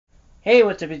Hey,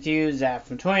 what's up, it's you, Zach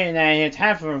from 29 here.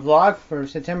 Time for a vlog for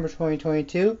September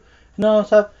 2022 and all that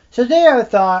stuff. So today I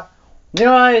thought, you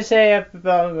know what I say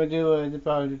about the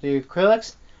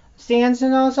acrylics stands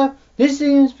and all that stuff? This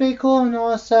thing is pretty cool and all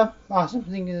that stuff. Awesome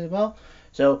thing as well.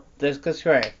 So let's get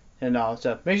started and all that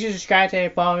stuff. Make sure you subscribe to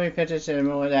follow me, pictures, and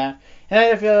more of that. And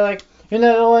I feel like, you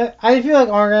know what, I feel like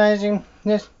organizing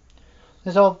this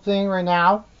whole thing right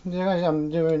now.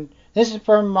 I'm doing, this is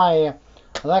from my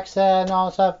Alexa and all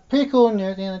that stuff. Pretty cool and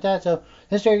everything like that. So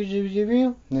let's start the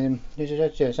review. And then this is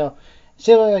that shit. So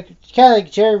like kind of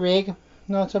like Jerry Rig.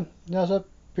 No, some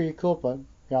pretty cool, but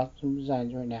got some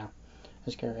designs right now.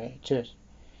 Let's get right. Cheers.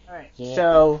 Alright. Yeah.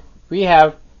 So we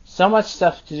have so much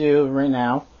stuff to do right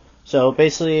now. So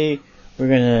basically we're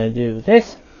gonna do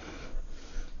this.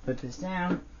 Put this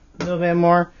down a little bit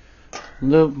more. A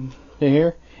little bit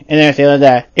here. And everything like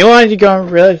that. If you want to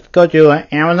go to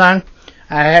Amazon,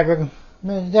 I have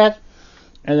that,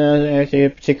 and then everything in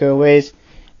particular ways,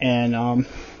 and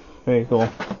very cool,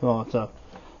 all stuff.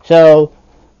 So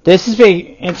this is very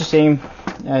interesting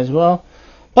as well,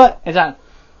 but it's not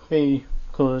very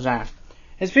cool design.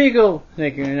 It's pretty cool,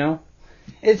 like, you know.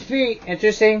 It's pretty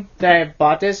interesting that I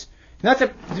bought this. It's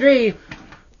very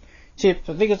cheap.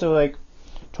 I think it's like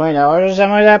 $20 or something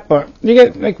like that, but you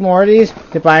get like more of these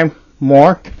to buy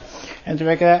more and to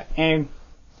make that and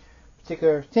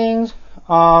particular things.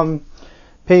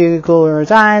 Pretty cool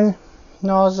design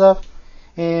and all that stuff.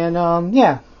 And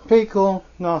yeah, pretty cool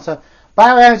and all that stuff. By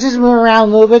the way, I was just moving around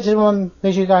a little bit, just want to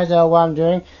make sure you guys know what I'm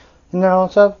doing and all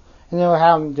that stuff, and know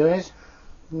how I'm doing this.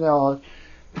 You know,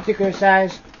 particular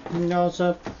size and all that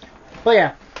stuff. But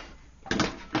yeah.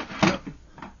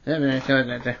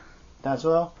 That's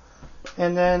well.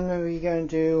 And then we're going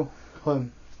to put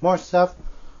more stuff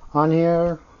on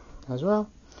here as well.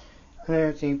 And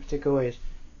everything in particular ways.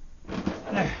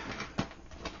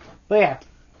 But yeah,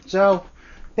 so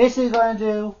basically what I'm going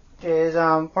to do is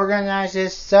organize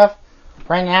this stuff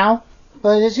right now.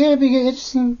 But it's going to be an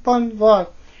interesting, fun vlog.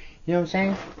 You know what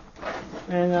I'm saying?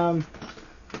 And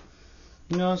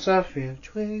you know, stuff. We have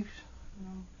twigs.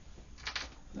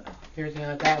 Everything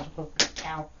like that.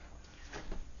 Ow.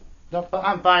 No, but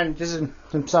I'm fine. This is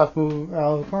some stuff moving out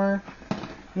of the corner.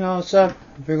 You know, stuff.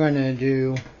 We're going to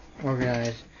do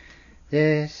organize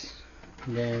this,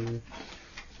 then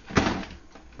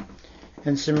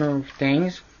and similar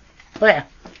things. But yeah.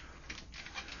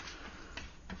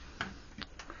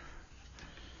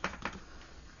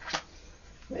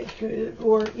 Make it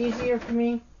more easier for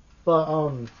me.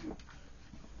 But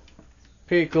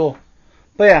pretty cool.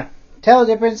 But yeah, tell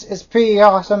the difference is pretty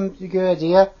awesome, good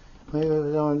idea. What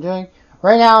I'm doing.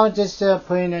 Right now just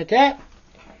putting it that.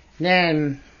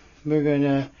 Then we're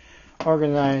gonna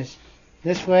organize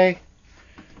this way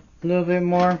a little bit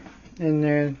more, and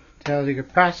then tell the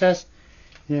good process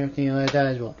and everything like that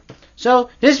as well. So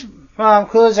this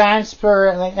cool designs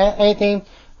for like anything,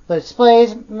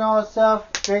 displays and all that stuff,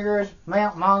 figures,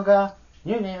 manga,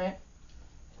 you name it,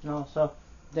 and all that stuff.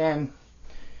 Then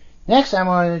next I'm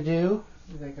going to do,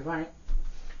 if I can find it,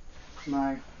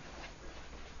 my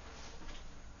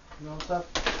and all stuff.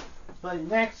 But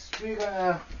next we're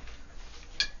gonna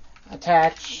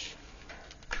attach.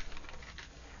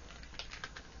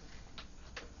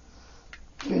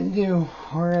 Gonna do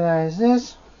organize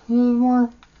this a little more.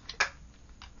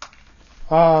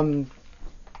 But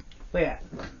yeah,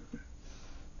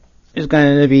 it's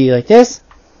gonna be like this,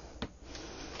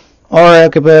 or I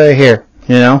could put it here,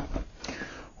 you know,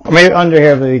 or maybe under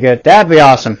here would be good. That'd be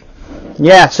awesome.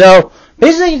 Yeah. So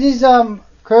basically, these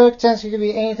acrylic tents could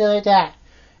be anything like that.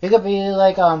 It could be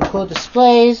like cool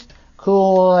displays,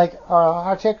 cool like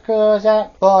articles like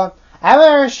that. But I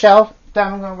have a shelf that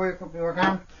I'm gonna work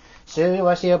on. So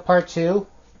let's see a part 2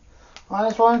 on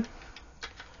this one,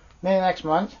 maybe next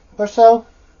month or so.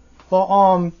 But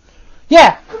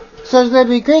yeah, so it's gonna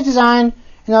be great design.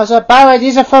 And also, by the way,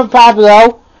 these are from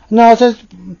Pablo. And also,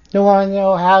 you want to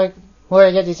know where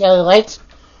to get these LED lights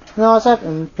and all that stuff,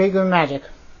 and pretty good magic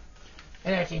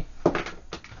and everything.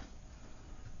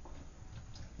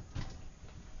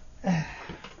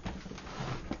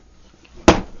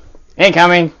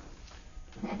 Incoming.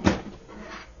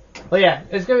 But yeah,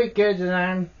 it's gonna be good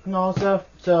design and all stuff.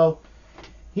 So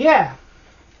yeah,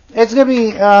 it's gonna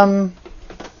be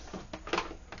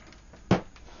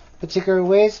particular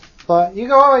ways, but you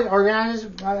can always organize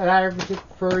it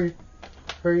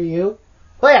for you.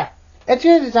 But yeah, it's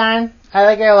good design. I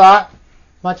like it a lot,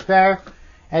 much better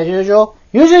as usual.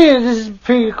 Usually this is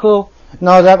pretty cool.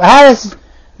 No, I had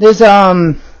this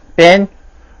bin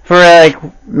for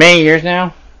like many years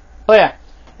now. But yeah,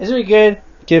 it's really good.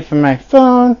 Good for my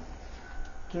phone.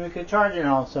 To make a charger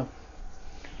also.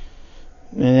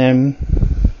 And then,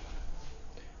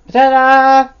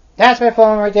 ta-da! That's my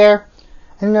phone right there.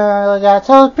 And that,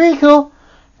 so it's pretty cool.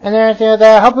 And then everything like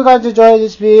that. I hope you guys enjoyed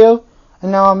this video.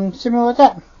 And similar with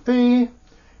that. Pretty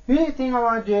thing I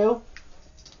want to do.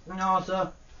 And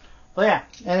also, but yeah,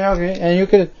 and you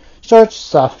could search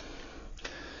stuff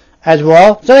as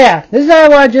well. So yeah, this is what I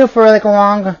want to do for like a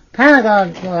long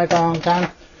time. You want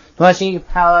to see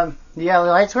how the yellow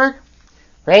lights work?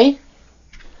 Ready?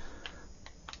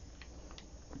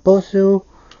 Supposed to.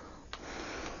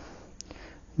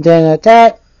 Then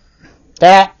that.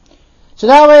 So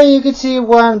that way you can see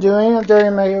what I'm doing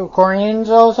during my recordings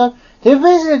and all stuff. This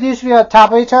basically used to be on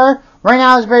top of each other. Right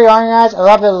now it's very organized. I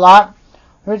love it a lot.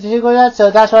 Where's the that? So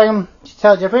that's why I can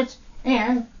tell the difference.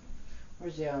 And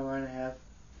where's the other one I have?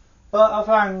 Well, I'll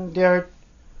find their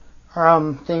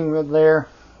thing with layer.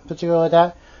 But you go with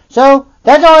that. So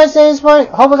that's all I say this part.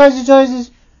 Hope you guys enjoy this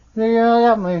video.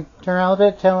 Let me turn around a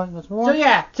little bit, tell what's more. So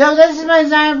yeah, so this is my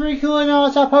design, pretty cool and all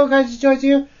that stuff. Hope you guys enjoy it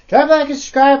too. Drop a like and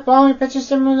subscribe, follow me, pictures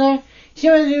somewhere there. See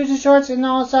what I do with the shorts and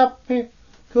all that stuff. Pretty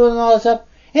cool and all that stuff.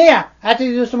 And yeah, I have to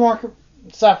do some more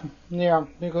stuff. Yeah,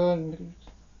 be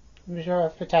sure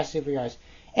fantastic for you guys.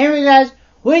 Anyway guys,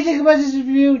 what do you think about this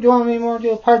review? Do you want me more to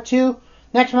do a part 2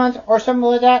 next month or something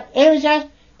like that? Anyways guys,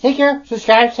 take care,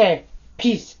 subscribe, say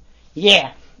peace.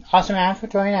 Yeah. Awesome man for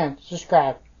 29.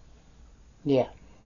 Subscribe. Yeah.